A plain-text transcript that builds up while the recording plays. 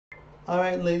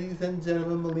Alright, ladies and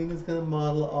gentlemen, Melina's gonna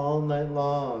model all night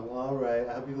long. Alright,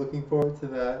 I hope you're looking forward to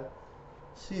that.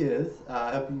 She is.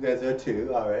 I hope you guys are too.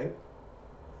 Alright.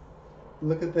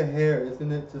 Look at the hair.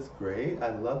 Isn't it just great?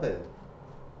 I love it.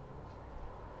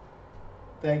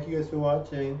 Thank you guys for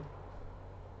watching.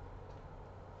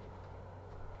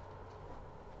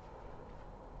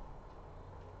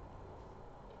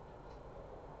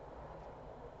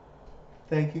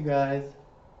 Thank you guys.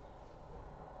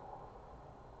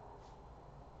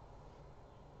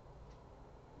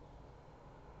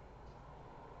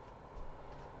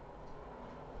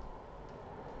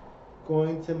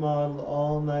 Going to model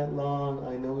all night long.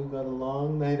 I know we've got a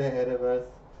long night ahead of us.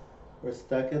 We're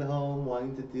stuck at home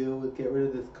wanting to get rid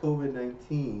of this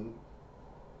COVID-19.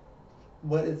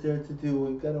 What is there to do?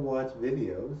 We've got to watch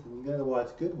videos, and you got to watch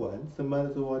good ones. So might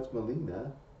as well watch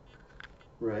Melina,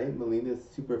 right? Melina's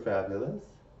super fabulous.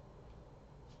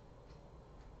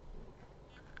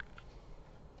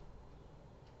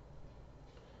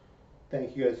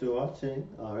 Thank you guys for watching.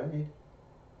 Alright.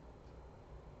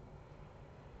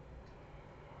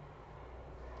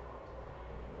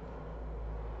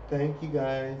 Thank you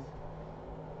guys.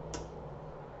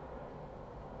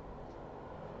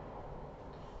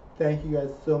 Thank you guys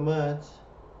so much.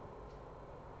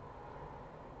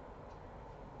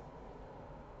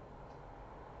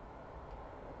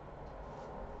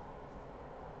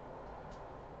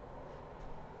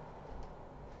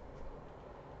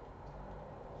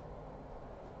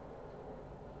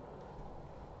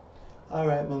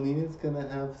 Alright, Melina's gonna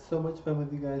have so much fun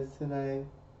with you guys tonight.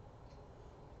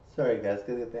 Sorry guys,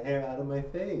 gotta get the hair out of my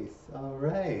face.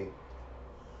 Alright.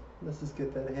 Let's just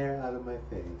get that hair out of my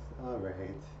face.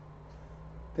 Alright.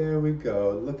 There we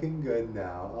go. Looking good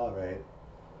now. Alright.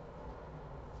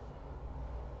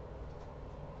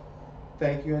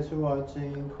 Thank you guys for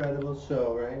watching. Incredible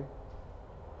show, right?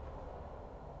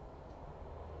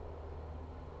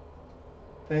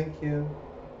 Thank you.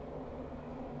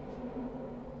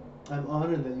 I'm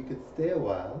honored that you could stay a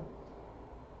while.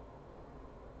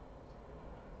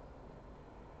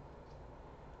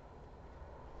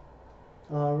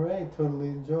 Alright, totally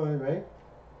enjoy, right?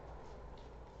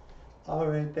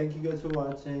 Alright, thank you guys for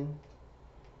watching.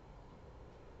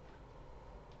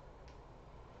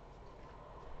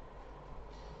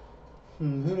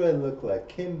 Who do I look like?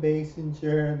 Kim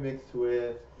Basinger mixed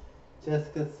with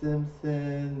Jessica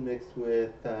Simpson mixed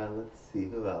with, let's see,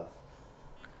 who else?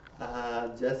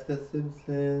 Jessica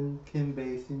Simpson, Kim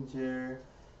Basinger,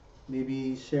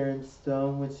 maybe Sharon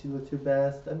Stone when she was her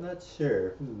best. I'm not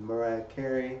sure. Mariah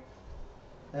Carey.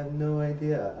 I have no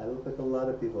idea. I look like a lot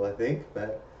of people, I think.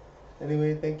 But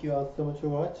anyway, thank you all so much for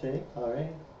watching.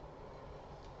 Alright.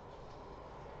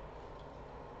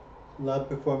 Love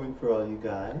performing for all you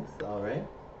guys. Alright.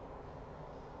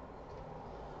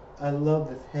 I love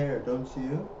this hair, don't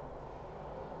you?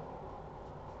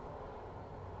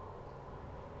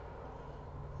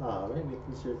 Alright,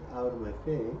 making sure it's out of my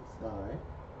face. Alright.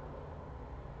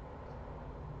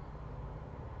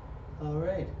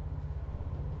 Alright.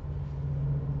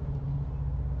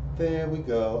 There we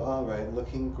go. Alright,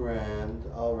 looking grand.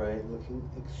 Alright, looking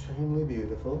extremely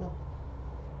beautiful.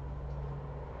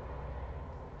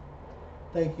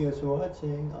 Thank you guys for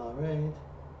watching. Alright.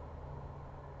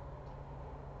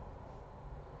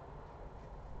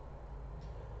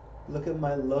 Look at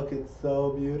my look. It's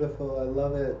so beautiful. I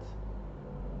love it.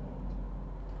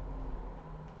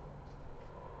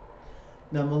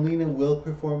 Now, Melina will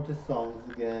perform to songs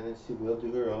again, and she will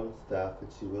do her own stuff,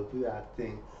 and she will do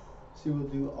acting. She will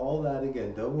do all that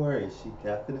again. Don't worry, she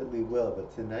definitely will.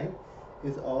 But tonight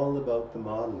is all about the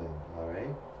modeling,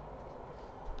 alright?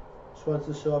 She wants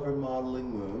to show off her modeling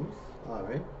moves,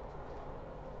 alright?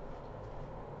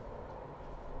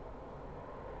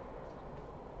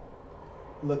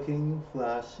 Looking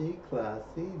flashy,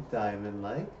 classy,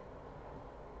 diamond-like.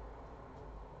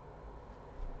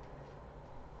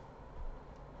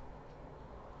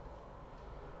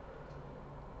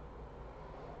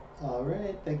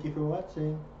 Alright, thank you for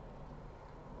watching.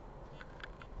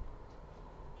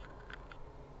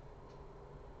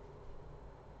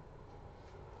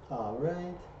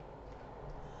 Alright.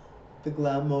 The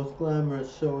most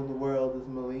glamorous show in the world is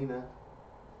Melina.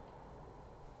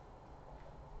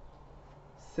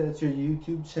 Set your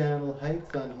YouTube channel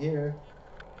heights on here.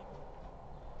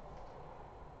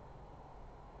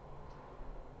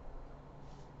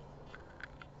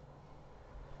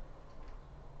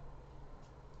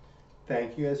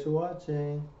 Thank you guys for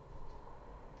watching.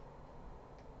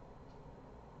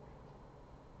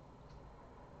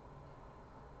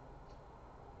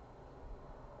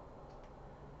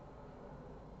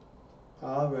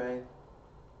 Alright.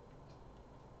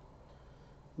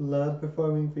 Love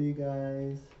performing for you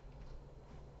guys.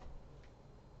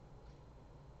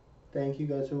 Thank you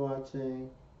guys for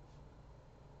watching.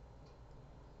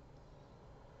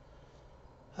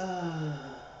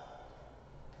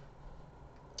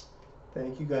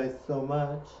 Thank you guys so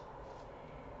much.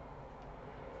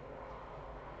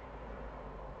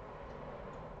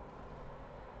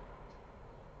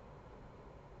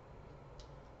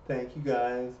 Thank you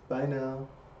guys. Bye now.